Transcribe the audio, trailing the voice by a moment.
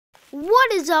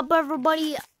What is up,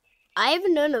 everybody? I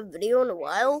haven't done a video in a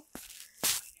while.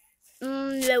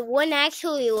 That wouldn't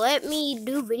actually let me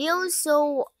do videos,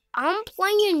 so I'm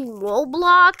playing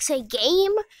Roblox, a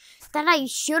game that I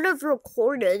should have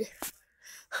recorded.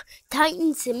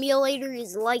 Titan Simulator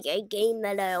is like a game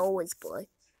that I always play.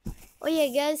 Oh yeah,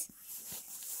 guys.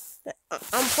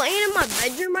 I'm playing in my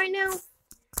bedroom right now. Oh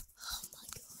my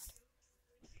god.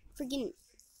 Freaking.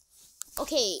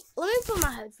 Okay, let me put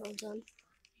my headphones on.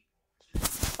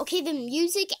 Okay, the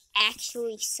music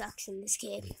actually sucks in this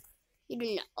game. You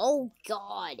didn't know. Oh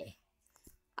god.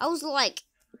 I was like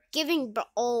giving,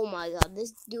 oh my god,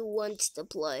 this dude wants to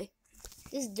play.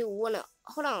 This dude wanna,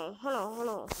 hold on.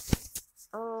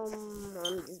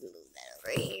 Let me just move that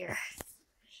over here.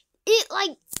 It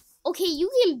like, okay,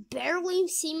 you can barely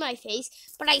see my face,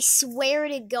 but I swear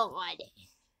to God.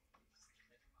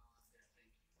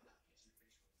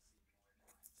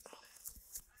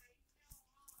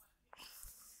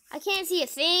 I can't see a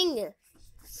thing.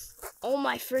 Oh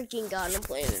my freaking god, I'm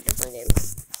playing a different game.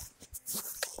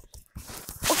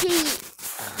 Okay.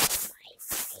 Oh my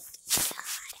freaking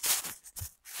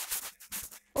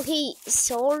god. Okay,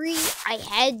 sorry I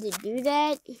had to do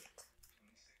that.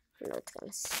 I know it's kind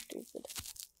of stupid.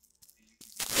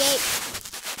 Okay.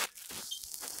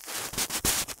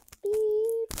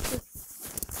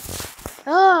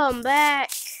 Oh, I'm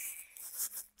back.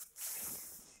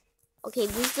 Okay,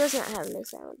 this doesn't have no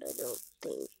sound, I don't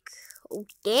think. Oh,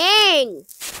 dang.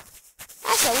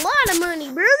 That's a lot of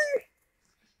money, brother.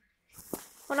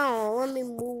 Hold on, let me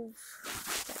move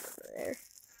over there.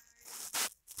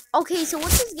 Okay, so what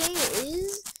this game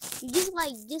is, you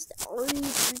just earn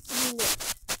freaking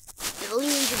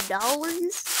billions of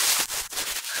dollars.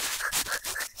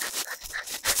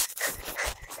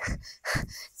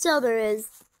 So there is.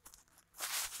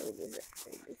 Let me just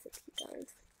this a few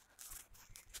times.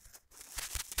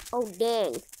 Oh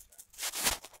dang.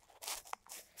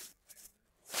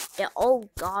 Yeah, oh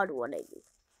god, what I do.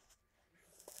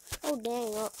 Oh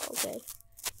dang, oh, okay.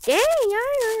 Dang,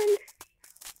 iron.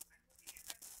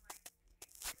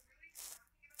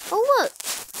 Oh look.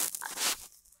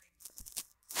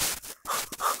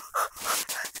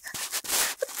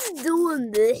 What's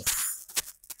doing this?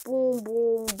 Boom,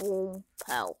 boom, boom,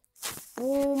 pow.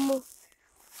 Boom.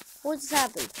 What just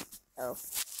happened? Oh.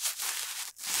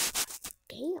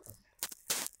 Damn.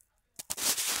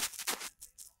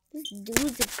 This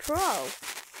dude's a pro.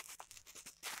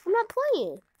 I'm not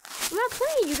playing. I'm not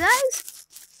playing, you guys.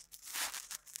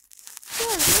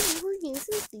 Guys, I'm freaking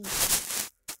sissy.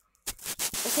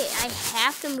 Okay, I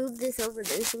have to move this over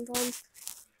there sometimes.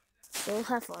 We'll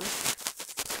have fun.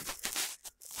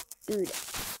 Dude.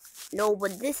 No,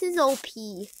 but this is OP.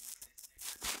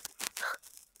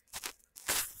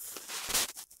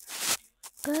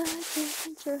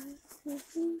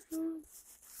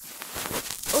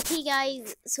 Okay,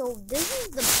 guys, so this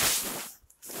is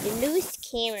the newest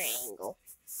camera angle.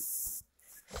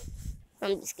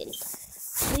 I'm just kidding.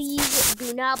 Please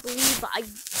do not believe I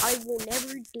will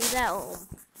never do that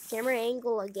camera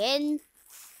angle again.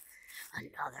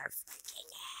 Another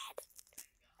freaking ad.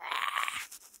 Ah.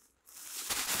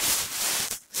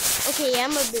 Okay,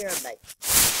 I'm gonna be right back.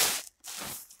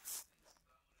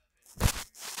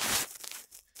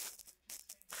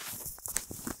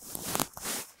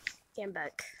 I'm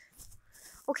back.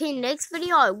 Okay, next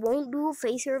video I won't do a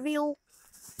face reveal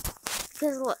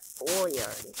because oh yeah, I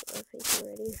already saw my face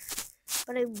already.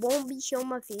 But I won't be showing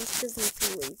my face because I'm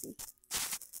too lazy.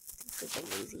 I'm freaking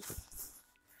lazy.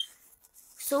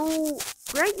 So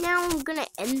right now I'm gonna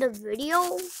end the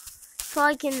video so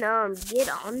I can get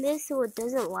on this so it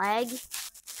doesn't lag.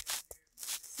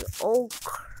 So, oh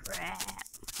crap,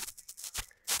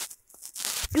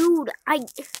 dude!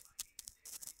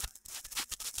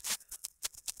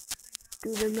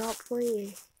 Dude, I'm not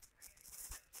playing.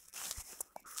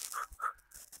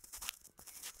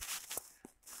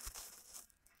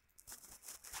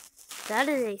 That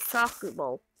is a soccer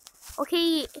ball.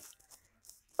 Okay,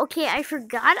 I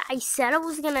forgot I said I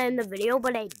was gonna end the video,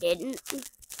 but I didn't.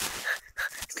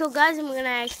 So guys, I'm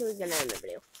actually gonna end the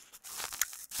video.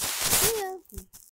 Yeah.